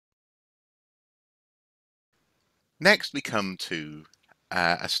Next, we come to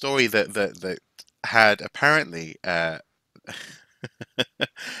a story that had apparently the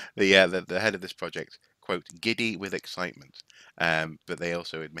head of this project, quote, giddy with excitement. But they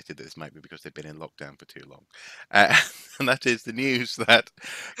also admitted that this might be because they've been in lockdown for too long. Uh, and that is the news that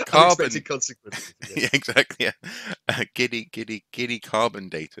carbon, Unexpected consequences again. yeah, exactly, yeah. Giddy carbon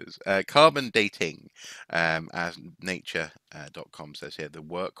daters. Carbon dating, as nature.com says here, the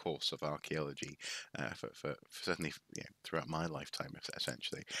workhorse of archaeology, for certainly, yeah, throughout my lifetime,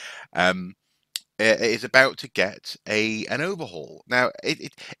 essentially. Um, is about to get a an overhaul. Now,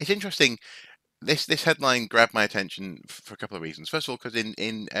 it's interesting. This headline grabbed my attention for a couple of reasons. First of all, because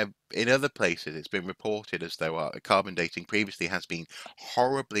in other places it's been reported as though carbon dating previously has been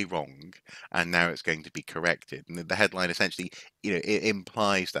horribly wrong, and now it's going to be corrected. And the headline essentially, it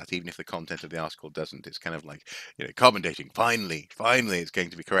implies that even if the content of the article doesn't, it's kind of like, carbon dating finally, it's going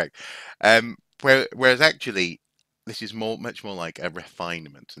to be correct. Whereas actually, this is much more like a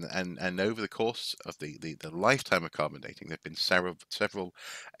refinement, and over the course of the lifetime of carbon dating, there have been several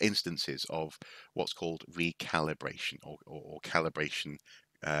instances of what's called recalibration or calibration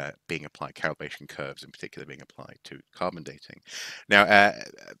being applied, calibration curves in particular being applied to carbon dating. Now,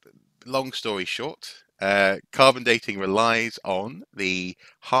 long story short, carbon dating relies on the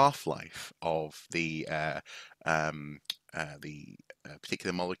half-life of um, the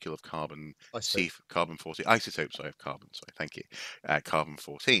particular molecule of carbon, Isotope. carbon 14 isotope, sorry, of carbon. Sorry, thank you, carbon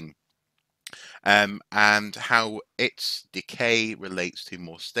 14, and how its decay relates to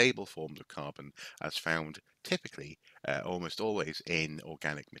more stable forms of carbon as found typically almost always in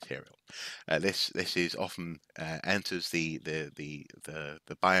organic material. This is often enters the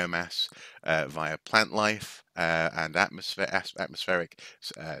biomass via plant life and atmospheric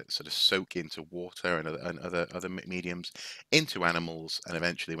sort of soak into water and other mediums into animals, and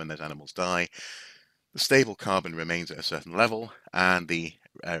eventually when those animals die, the stable carbon remains at a certain level, and the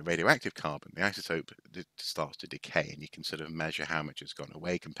radioactive carbon, the isotope, starts to decay, and you can sort of measure how much has gone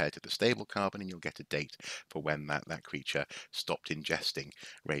away compared to the stable carbon, and you'll get a date for when that creature stopped ingesting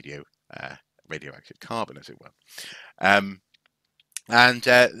radio uh, radioactive carbon, as it were. Um, and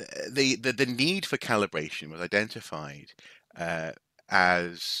the need for calibration was identified uh,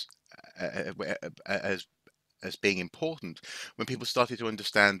 as uh, uh, as as being important when people started to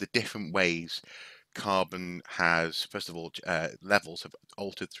understand the different ways carbon has, first of all, levels have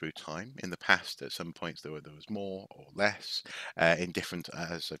altered through time. In the past, at some points there was more or less in different,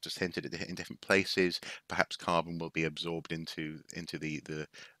 as I've just hinted at, in different places. Perhaps carbon will be absorbed into the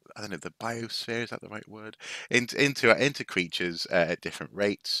I don't know, the biosphere, is that the right word? Into creatures at different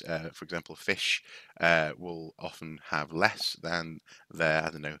rates. For example, fish will often have less than their, I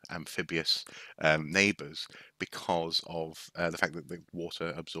don't know, amphibious neighbours because of the fact that the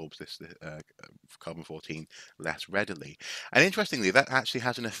water absorbs this carbon 14 less readily. And interestingly, that actually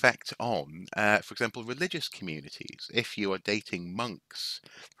has an effect on, for example, religious communities. If you are dating monks,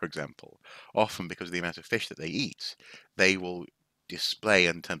 for example, often because of the amount of fish that they eat, they will display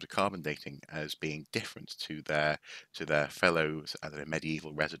in terms of carbon dating as being different to their fellows, either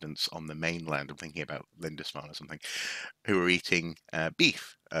medieval residents on the mainland. I'm thinking about Lindisfarne or something, who are eating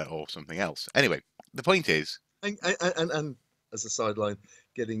beef or something else. Anyway, the point is, And as a sideline,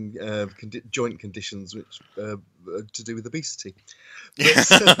 getting joint conditions which to do with obesity.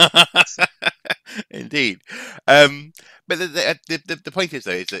 But indeed. Um, but the point is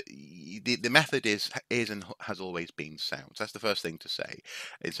though is that the method is and has always been sound. So that's the first thing to say.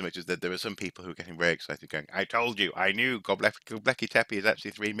 In so much as that there are some people who are getting very excited, going, "I told you, I knew Göbekli Tepe is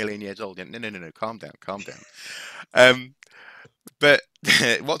actually 3 million years old." No, no, no, no, calm down, calm down. Um, but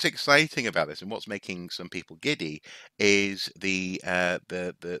what's exciting about this and what's making some people giddy is the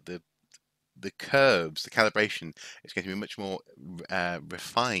curves, the calibration is going to be much more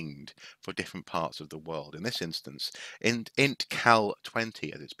refined for different parts of the world. In this instance, IntCal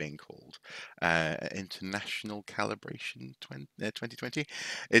 20, as it's being called, International Calibration 2020,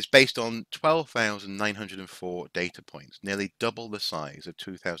 is based on 12,904 data points, nearly double the size of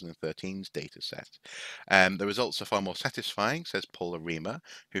 2013's data set. The results are far more satisfying, says Paula Riemer,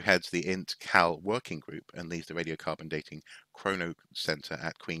 who heads the IntCal working group and leads the radiocarbon dating Chrono Centre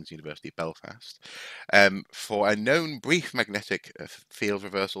at Queen's University Belfast. For a known brief magnetic field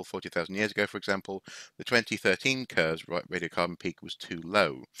reversal 40,000 years ago, for example, the 2013 Kerr's radiocarbon peak was too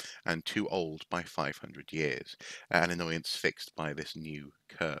low and too old by 500 years, an annoyance fixed by this new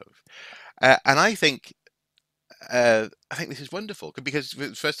curve. And I think this is wonderful because,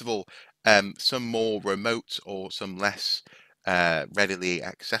 first of all, some more remote or some less readily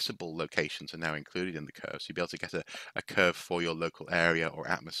accessible locations are now included in the curve. So you'll be able to get a curve for your local area or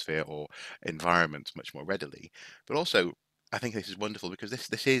atmosphere or environment much more readily. But also, I think this is wonderful because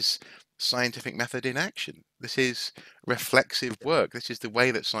this is scientific method in action. This is reflexive Yeah, work. This is the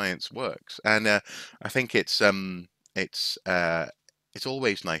way that science works, and I think it's uh, it's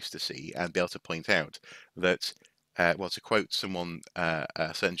always nice to see and be able to point out that. Well, to quote someone,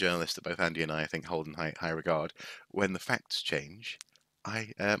 a certain journalist that both Andy and I think hold in high regard, when the facts change,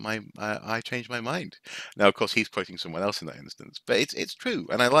 I change my mind. Now, of course, he's quoting someone else in that instance, but it's true,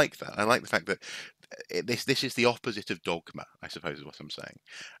 and I like that. I like the fact that this is the opposite of dogma, I suppose, is what I'm saying,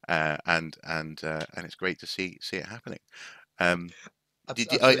 and it's great to see it happening. Um,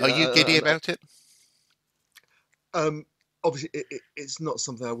 absolutely. are you giddy about it? Um, Obviously, it's not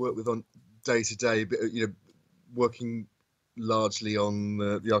something I work with on day to day, but working largely on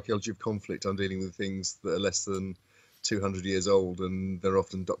the archaeology of conflict, I'm dealing with things that are less than 200 years old, and there are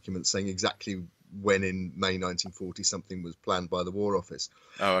often documents saying exactly when in May 1940 something was planned by the War Office.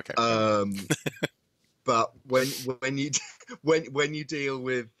 Oh, okay. But when you when you deal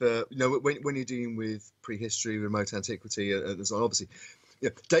with when you're dealing with prehistory, remote antiquity, and so on, obviously,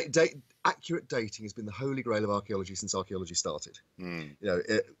 accurate dating has been the holy grail of archaeology since archaeology started. Mm.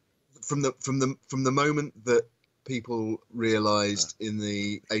 From the moment that people realized in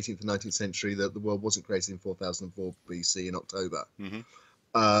the 18th and 19th century that the world wasn't created in 4004 BC in October, Mm-hmm.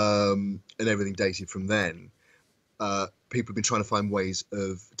 and everything dated from then. People have been trying to find ways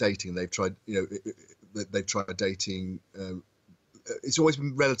of dating. They've tried dating. It's always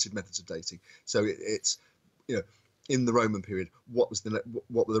been relative methods of dating. So it's in the Roman period, what were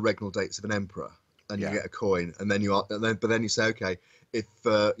the regnal dates of an emperor, and you get a coin, and then you say, okay, if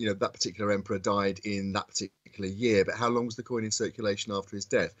that particular emperor died in that particular year, but how long was the coin in circulation after his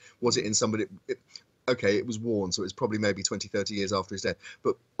death? Was it in somebody? Okay, it was worn, so it's probably maybe 20, 30 years after his death.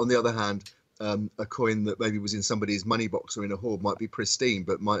 But on the other hand, a coin that maybe was in somebody's money box or in a hoard might be pristine,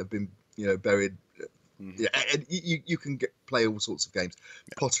 but might have been buried. Mm-hmm. Yeah, and you can play all sorts of games.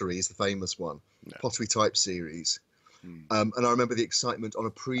 Yeah. Pottery is the famous one. Yeah. Pottery type series. And I remember the excitement on a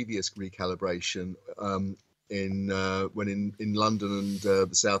previous recalibration in London and the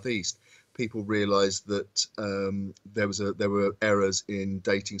southeast. People realised that there were errors in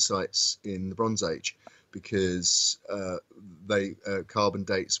dating sites in the Bronze Age because carbon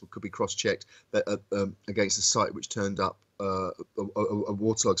dates could be cross-checked against a site which turned up a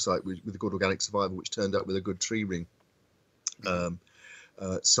waterlogged site with a good organic survival, which turned up with a good tree ring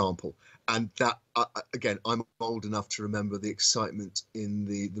sample. And that again, I'm old enough to remember the excitement in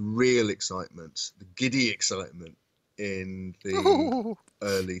the real excitement, the giddy excitement in the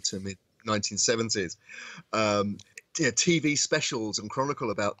early to mid 1970s. TV specials and Chronicle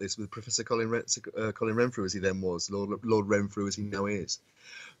about this with Professor Colin Renfrew, as he then was, Lord Renfrew as he now is,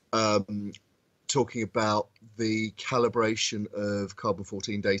 talking about the calibration of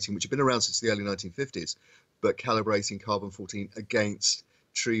carbon-14 dating, which had been around since the early 1950s, but calibrating carbon-14 against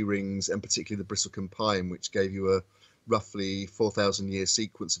tree rings, and particularly the bristlecone pine, which gave you a roughly 4,000-year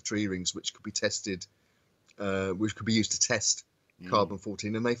sequence of tree rings, which could be tested, which could be used to test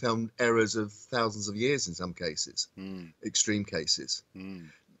carbon-14, and they found errors of thousands of years in some cases, extreme cases.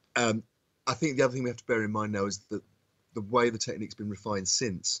 I think the other thing we have to bear in mind now is that the way the technique's been refined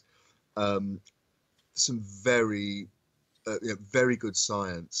since, some very good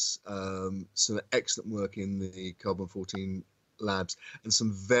science, some excellent work in the carbon-14 labs, and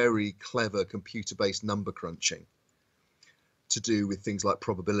some very clever computer-based number crunching to do with things like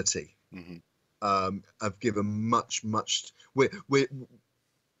probability. I've given much we're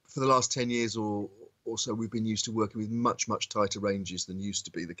for the last 10 years or so, we've been used to working with much tighter ranges than used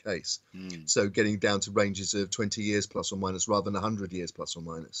to be the case. So getting down to ranges of 20 years plus or minus rather than 100 years plus or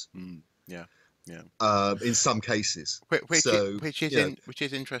minus. Yeah. In some cases, which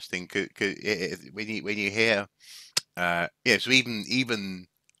is interesting when you hear so even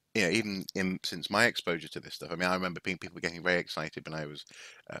since my exposure to this stuff, I mean, I remember people getting very excited when I was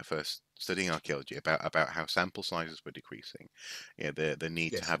first studying archaeology about how sample sizes were decreasing. The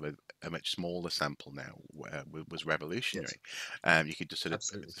need to have a much smaller sample now was revolutionary. You could just sort of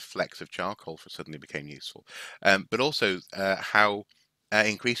absolutely. flecks of charcoal suddenly became useful, but also how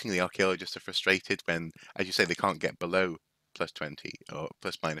increasingly archaeologists are frustrated when, as you say, they can't get below plus 20 or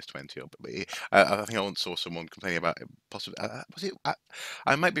plus minus 20 or I think I once saw someone complaining about possibly was it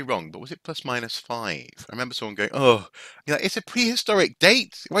I might be wrong, but was it plus minus 5? I remember someone going, oh, it's a prehistoric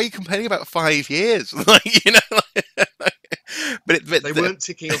date, why are you complaining about 5 years? But they weren't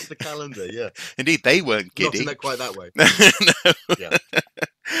ticking off the calendar. Indeed, they weren't giddy. Not in quite that way. No. Yeah.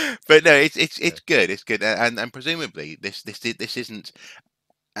 But no, Yeah. it's good. It's good, and presumably this isn't.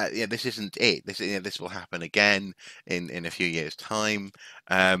 Yeah, this isn't it. This will happen again in a few years' time,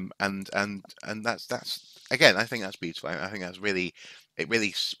 and that's again. I think that's beautiful. I think that's really, it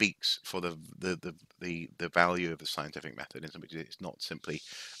really speaks for the value of the scientific method. It's not simply,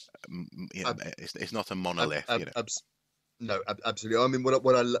 Ab, it's not a ab, monolith. ab, abs- no, absolutely. I mean,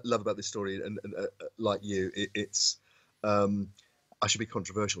 what I love about this story, and like you, it's um, I should be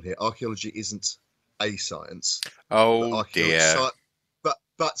controversial here. Archaeology isn't a science, but Oh archaeology, dear.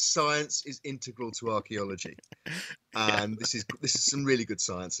 but science is integral to archaeology, Yeah, and this is some really good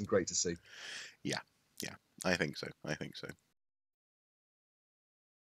science and great to see. yeah, yeah. I think so. I think so.